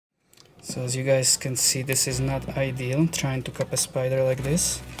So as you guys can see, this is not ideal, trying to cup a spider like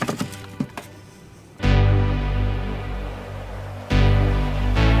this.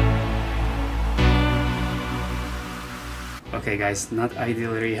 Okay guys, not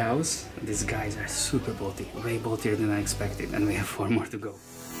ideal rehouse. These guys are super bolty, way boltier than I expected, and we have 4 more to go.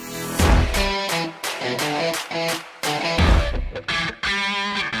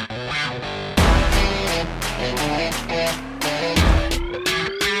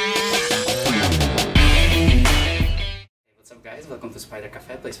 Guys, welcome to Spider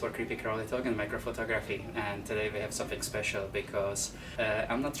Cafe, place for creepy crawly talk and microphotography. And today we have something special because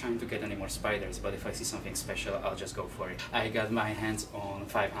I'm not trying to get any more spiders, but if I see something special, I'll just go for it. I got my hands on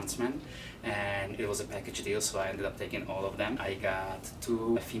 5 huntsmen, and it was a package deal, so I ended up taking all of them. I got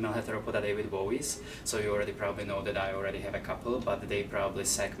 2 female Heteropoda davidbowies, so you already probably know that I already have a couple, but they probably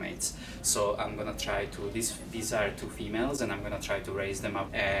sack mates. So I'm gonna try to, these are 2 females, and I'm gonna try to raise them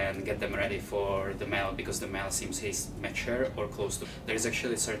up and get them ready for the male, because the male seems he's mature or close to. There's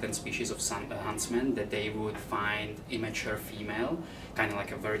actually certain species of huntsmen that they would find immature female, kind of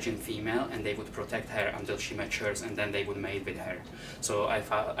like a virgin female, and they would protect her until she matures, and then they would mate with her. So I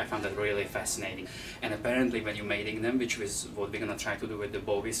found that really fascinating. And apparently when you're mating them, which is what we're gonna try to do with the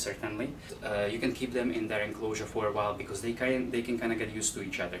bowies certainly, you can keep them in their enclosure for a while, because they can kind of get used to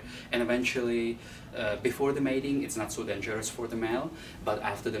each other. And eventually, before the mating, it's not so dangerous for the male, but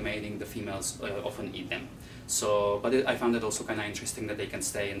after the mating, the females often eat them. So, but I found it also kind of interesting that they can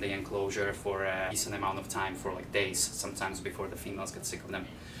stay in the enclosure for a decent amount of time, for like days, sometimes before the females get sick of them.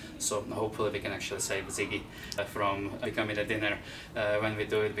 So hopefully we can actually save Ziggy from becoming a dinner when we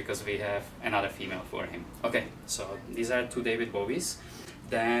do it, because we have another female for him. Okay, so these are 2 davidbowies.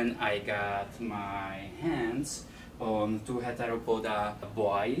 Then I got my hands on 2 Heteropoda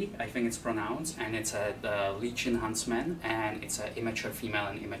boiei, I think it's pronounced, and it's a Lichen huntsman, and it's an immature female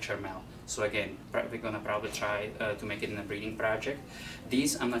and immature male. So again, we're gonna probably try to make it in a breeding project.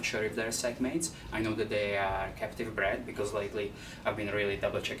 These, I'm not sure if they're sack mates. I know that they are captive bred, because lately I've been really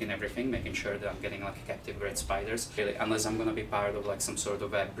double checking everything, making sure that I'm getting like captive bred spiders. Really, unless I'm gonna be part of like some sort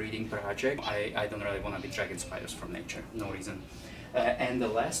of a breeding project, I don't really wanna be dragging spiders from nature, no reason. And the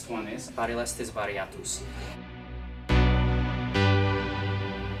last one is Barylestis variatus.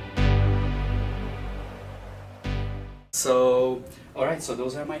 So, alright, so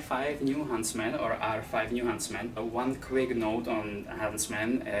those are my 5 new huntsmen, or our 5 new huntsmen. One quick note on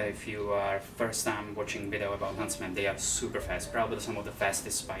huntsmen: if you are first time watching video about huntsmen, they are super fast, probably some of the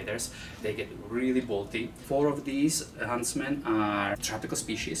fastest spiders. They get really bolty. 4 of these huntsmen are tropical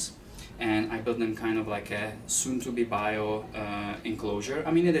species, and I built them kind of like a soon-to-be bio enclosure.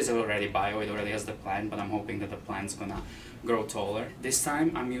 I mean, it is already bio, it already has the plant, but I'm hoping that the plant's gonna grow taller. This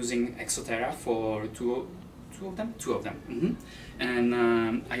time I'm using Exoterra for two of them. And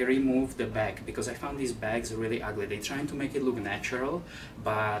I removed the bag, because I found these bags really ugly. They're trying to make it look natural,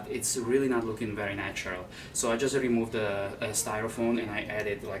 but it's really not looking very natural. So I just removed the styrofoam, and I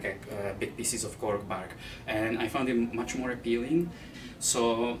added like big pieces of cork bark, and I found it much more appealing.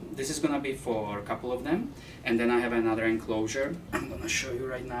 So this is gonna be for a couple of them, and then I have another enclosure I'm gonna show you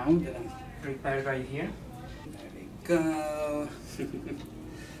right now that I'm prepared right here. There we go.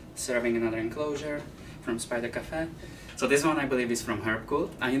 Serving another enclosure from Spider Cafe. So this one I believe is from Herbcool.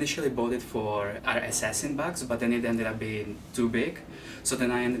 I initially bought it for our assassin bugs, but then it ended up being too big. So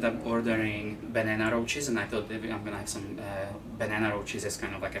then I ended up ordering banana roaches, and I thought that I'm gonna have some banana roaches as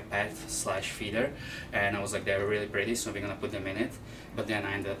kind of like a pet slash feeder. And I was like, they're really pretty, so we're gonna put them in it. But then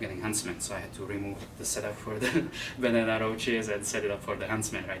I ended up getting huntsmen, so I had to remove the setup for the banana roaches and set it up for the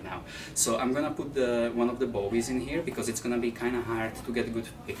huntsmen right now. So I'm gonna put one of the bowies in here, because it's gonna be kind of hard to get good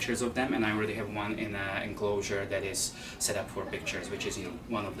pictures of them, and I already have one in an enclosure that is set up for pictures, which is, you know,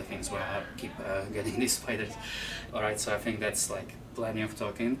 one of the things where I keep getting these spiders. Alright, so I think that's like plenty of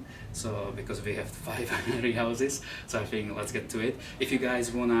talking, so because we have 5 rehouses, so I think let's get to it. If you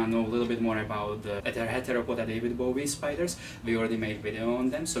guys wanna know a little bit more about the Heteropoda davidbowie spiders, we already made a video on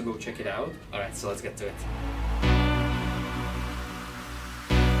them, so go check it out. Alright, so let's get to it.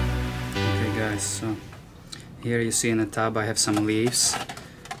 Okay guys, so here you see in the tub I have some leaves,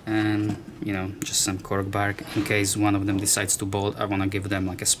 and you know, just some cork bark. In case one of them decides to bolt, I want to give them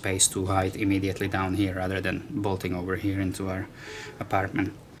like a space to hide immediately down here, rather than bolting over here into our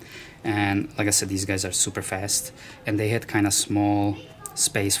apartment. And like I said, these guys are super fast, and they had kind of small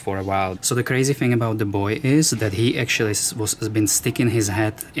space for a while. So the crazy thing about the boy is that he actually has been sticking his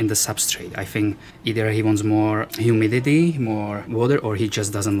head in the substrate. I think either he wants more humidity, more water, or he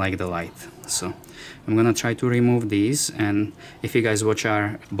just doesn't like the light. So I'm gonna try to remove these, and if you guys watch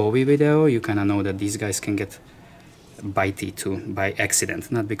our bowie video, you kind of know that these guys can get bitey too by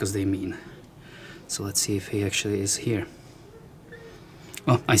accident, not because they mean. So let's see if he actually is here.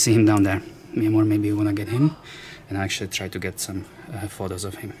 Oh, I see him down there. Or maybe you wanna get him and actually try to get some photos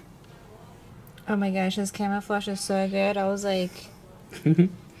of him. Oh my gosh, his camouflage is so good. I was like,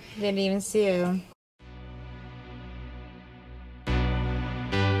 didn't even see you.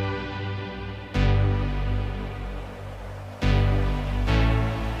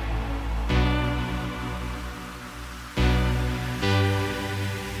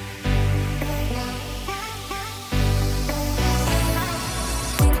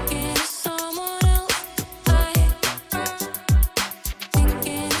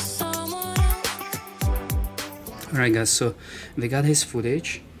 Alright guys, so we got his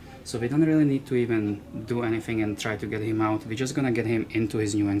footage, so we don't really need to even do anything and try to get him out. We're just gonna get him into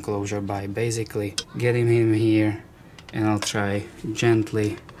his new enclosure by basically getting him here, and I'll try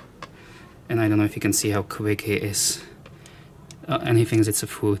gently, and I don't know if you can see how quick he is. And he thinks it's a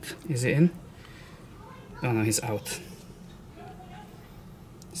foot. Is he in? Oh no, he's out.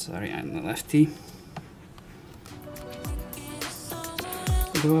 Sorry, I'm the lefty.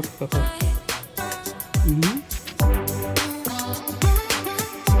 Go up, Papa.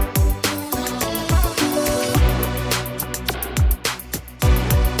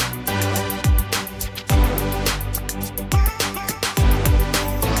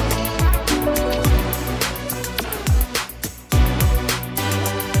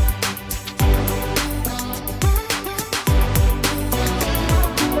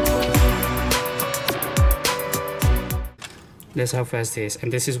 That's how fast he is,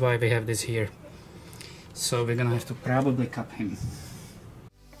 and this is why we have this here. So we're gonna have to probably cup him.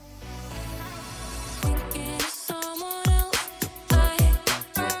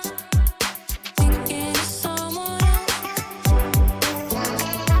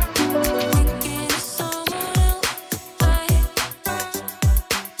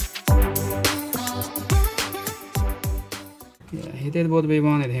 Yeah, he did what we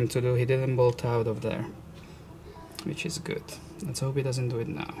wanted him to do. He didn't bolt out of there, which is good. Let's hope he doesn't do it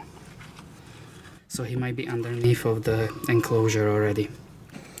now. So he might be underneath of the enclosure already.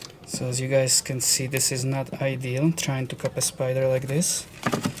 So as you guys can see, this is not ideal, trying to cup a spider like this.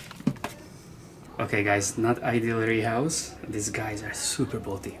 Okay guys, not ideal rehouse. These guys are super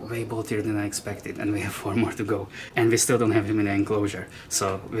bolty, way boltier than I expected, and we have 4 more to go. And we still don't have him in the enclosure.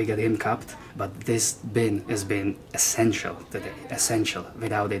 So we got him cupped, but this bin has been essential today, essential.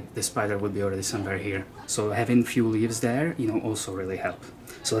 Without it, the spider would be already somewhere here. So having few leaves there, you know, also really help.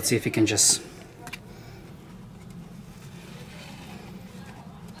 So let's see if we can just...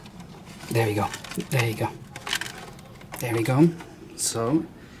 There we go, there you go. There we go. So...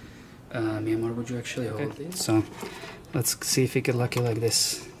 Myanmar, would you actually hold it? So, let's see if we get lucky like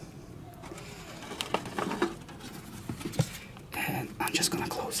this. And I'm just gonna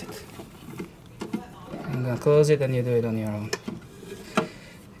close it. I'm gonna close it and you do it on your own.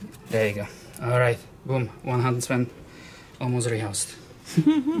 There you go. Alright, boom, 1 huntsman, almost rehoused.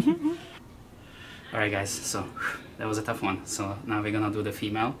 Alright guys, so that was a tough one. So now we're gonna do the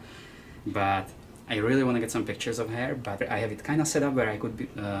female, but I really want to get some pictures of her, but I have it kind of set up where I could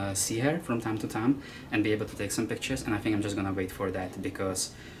see her from time to time and be able to take some pictures, and I think I'm just gonna wait for that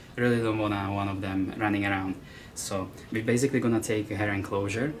because I really don't want one of them running around. So we're basically gonna take her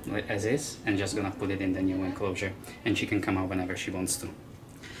enclosure as is and just gonna put it in the new enclosure, and she can come out whenever she wants to.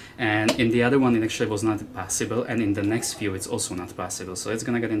 And in the other one it actually was not possible, and in the next view it's also not possible, so it's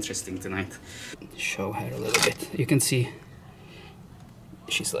gonna get interesting tonight. Show her a little bit. You can see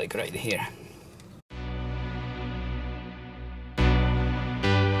she's like right here.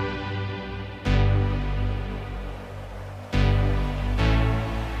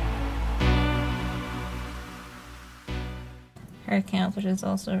 Her camp, which is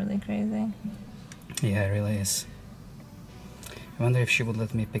also really crazy. Yeah, it really is. I wonder if she would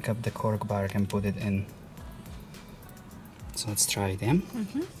let me pick up the cork bark and put it in. So let's try it, yeah?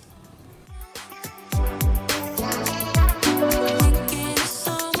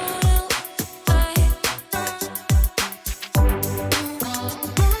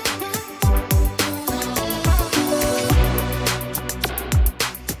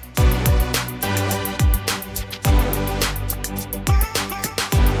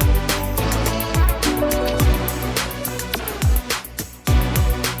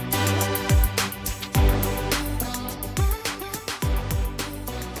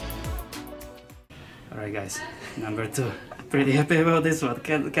 Alright guys, number 2. pretty happy about this one,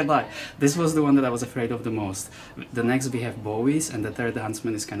 can't lie. This was the one that I was afraid of the most. The next we have bowies, and the third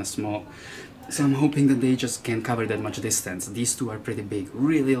huntsman is kind of small. So I'm hoping that they just can cover that much distance. These two are pretty big,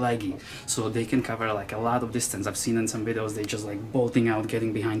 really leggy, so they can cover like a lot of distance. I've seen in some videos they just like bolting out,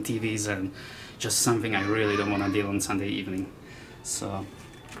 getting behind TVs, and just something I really don't want to deal on Sunday evening. So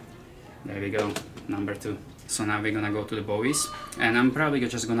there we go, number 2. So now we're gonna go to the bowies, and I'm probably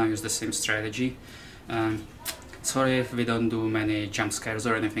just gonna use the same strategy. Sorry if we don't do many jump scares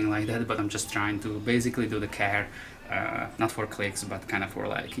or anything like that, but I'm just trying to basically do the care, not for clicks, but kind of for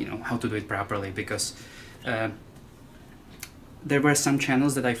like, you know, how to do it properly, because there were some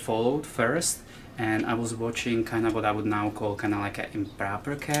channels that I followed first, and I was watching kind of what I would now call kind of like an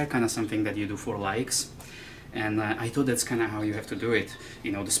improper care, kind of something that you do for likes. And I thought that's kind of how you have to do it.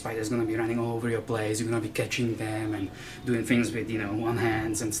 You know, the spider's gonna be running all over your place, you're gonna be catching them and doing things with, you know, one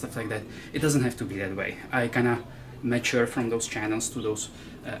hands and stuff like that. It doesn't have to be that way. I kind of mature from those channels to those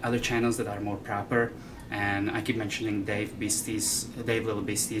other channels that are more proper. And I keep mentioning Dave Little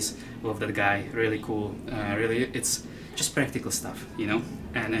Beasties, love that guy, really cool. Really, it's just practical stuff, you know,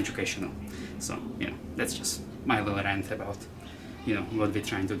 and educational. So, you know, that's just my little rant about, you know, what we're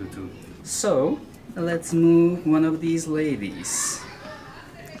trying to do too. So, let's move one of these ladies.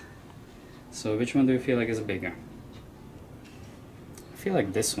 So which one do you feel like is bigger? I feel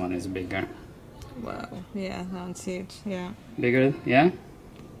like this one is bigger. Wow. Yeah, that one's huge. Yeah. Bigger? Yeah?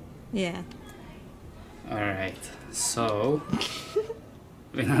 Yeah. Alright, so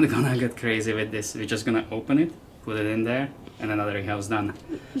we're not gonna get crazy with this. We're just gonna open it, put it in there, and another house done.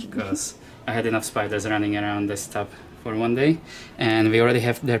 Because I had enough spiders running around this tub for one day, and we already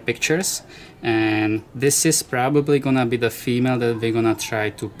have their pictures, and this is probably gonna be the female that we're gonna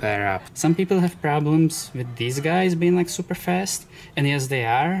try to pair up. Some people have problems with these guys being like super fast, and yes they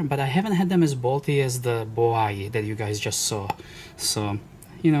are, but I haven't had them as bolty as the boiei that you guys just saw. So,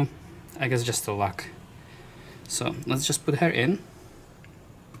 you know, I guess just a luck. So let's just put her in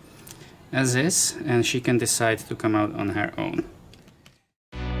as is, and she can decide to come out on her own.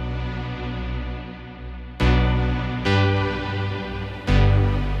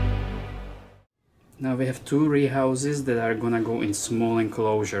 Now we have 2 rehouses that are gonna go in small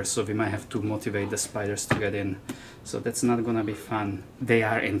enclosures, so we might have to motivate the spiders to get in. So that's not gonna be fun. They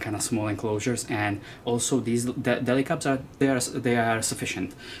are in kind of small enclosures, and also these delicaps they are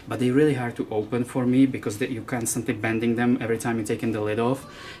sufficient, but they're really hard to open for me because you're constantly bending them every time you're taking the lid off,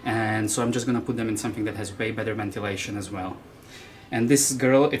 and so I'm just gonna put them in something that has way better ventilation as well. And this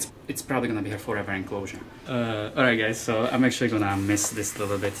girl, it's probably gonna be her forever enclosure. Alright guys, so I'm actually gonna miss this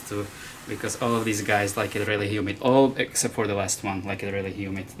little bit too, because all of these guys like it really humid. All except for the last one, like it really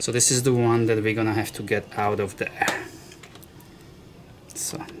humid. So this is the one that we're gonna have to get out of there.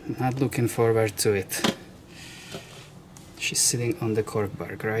 So, not looking forward to it. She's sitting on the cork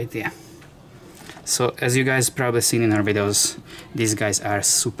bark, right? Yeah. So, as you guys probably seen in our videos, these guys are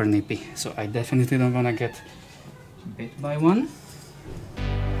super nippy. So I definitely don't wanna get bit by one.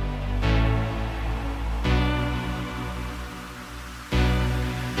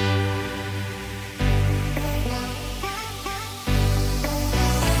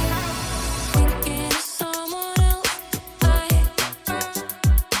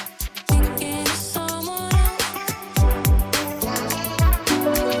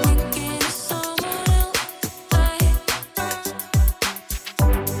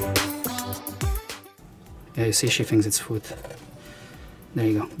 Yeah, you see she thinks it's food. There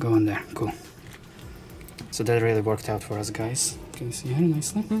you go, go on there, cool. So that really worked out for us guys. Can you see her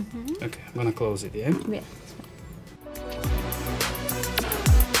nicely? Mm-hmm. Okay, I'm gonna close it, yeah? Yeah.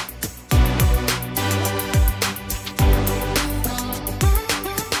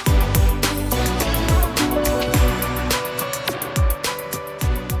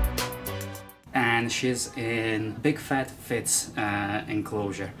 And she's in Big Fat Fits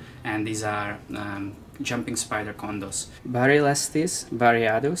enclosure, and these are jumping spider condos. Barylestis,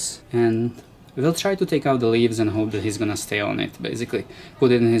 variatus, and we'll try to take out the leaves and hope that he's gonna stay on it, basically.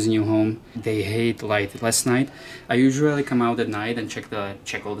 Put it in his new home. They hate light. Last night, I usually come out at night and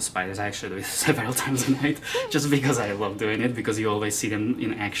check all the spiders. I actually do it several times a night, just because I love doing it, because you always see them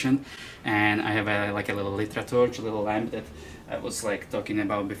in action. And I have like a little litra torch, a little lamp that I was like talking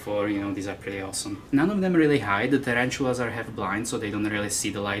about before. You know, these are pretty awesome. None of them really hide. The tarantulas are half blind, so they don't really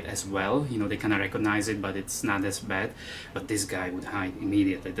see the light as well. You know, they kind of recognize it, but it's not as bad. But this guy would hide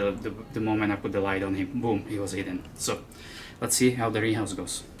immediately. The moment I put the light on him, boom, he was hidden. So let's see how the rehouse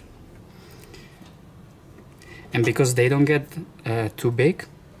goes. And because they don't get too big,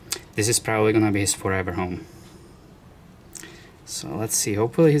 this is probably gonna be his forever home. So let's see,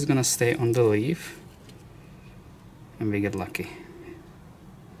 hopefully he's gonna stay on the leaf. and we get lucky.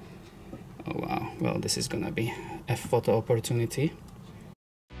 Oh wow, well this is gonna be a photo opportunity.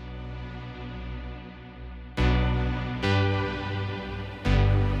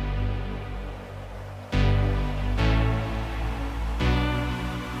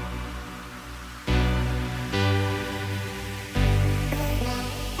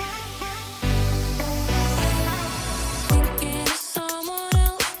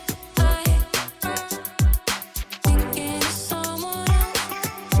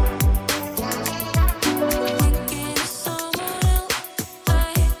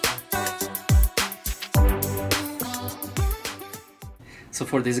 So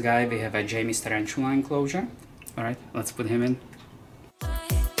for this guy we have a Jamie's tarantula enclosure. Alright, let's put him in.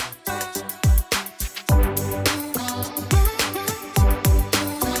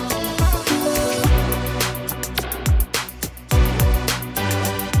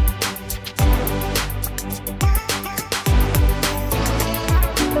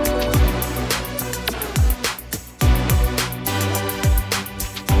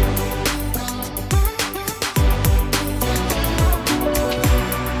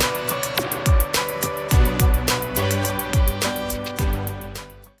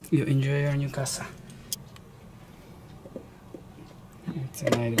 You enjoy your new casa.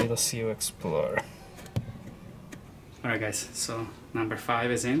 Tonight we'll see you explore. Alright guys, so number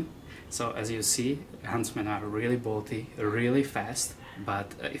 5 is in. So as you see, huntsmen are really bolty, really fast,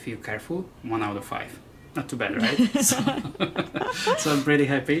 but if you're careful, 1 out of 5. Not too bad, right? So I'm pretty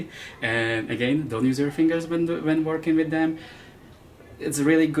happy. And again, don't use your fingers when working with them. It's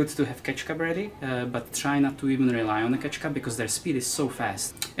really good to have catch cab ready, but try not to even rely on the catch cab because their speed is so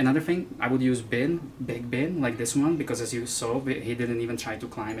fast. Another thing, I would use big bin like this one, because as you saw, he didn't even try to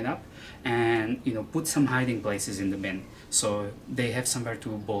climb it up. And you know, put some hiding places in the bin so they have somewhere to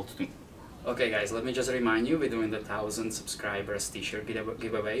bolt to. Okay guys, let me just remind you, we're doing the 1000 subscribers t-shirt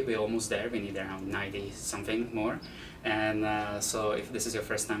giveaway. We're almost there, we need around 90 something more. And so if this is your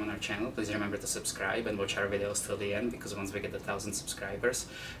first time on our channel, please remember to subscribe and watch our videos till the end, because once we get the 1000 subscribers,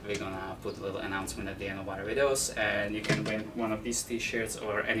 we're gonna put a little announcement at the end of our videos, and you can win one of these t-shirts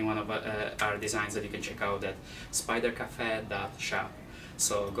or any one of our designs that you can check out at spidercafe.shop.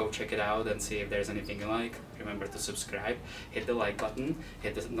 So go check it out and see if there's anything you like. Remember to subscribe, hit the like button,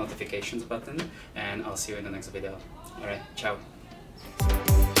 hit the notifications button, and I'll see you in the next video. Alright, ciao!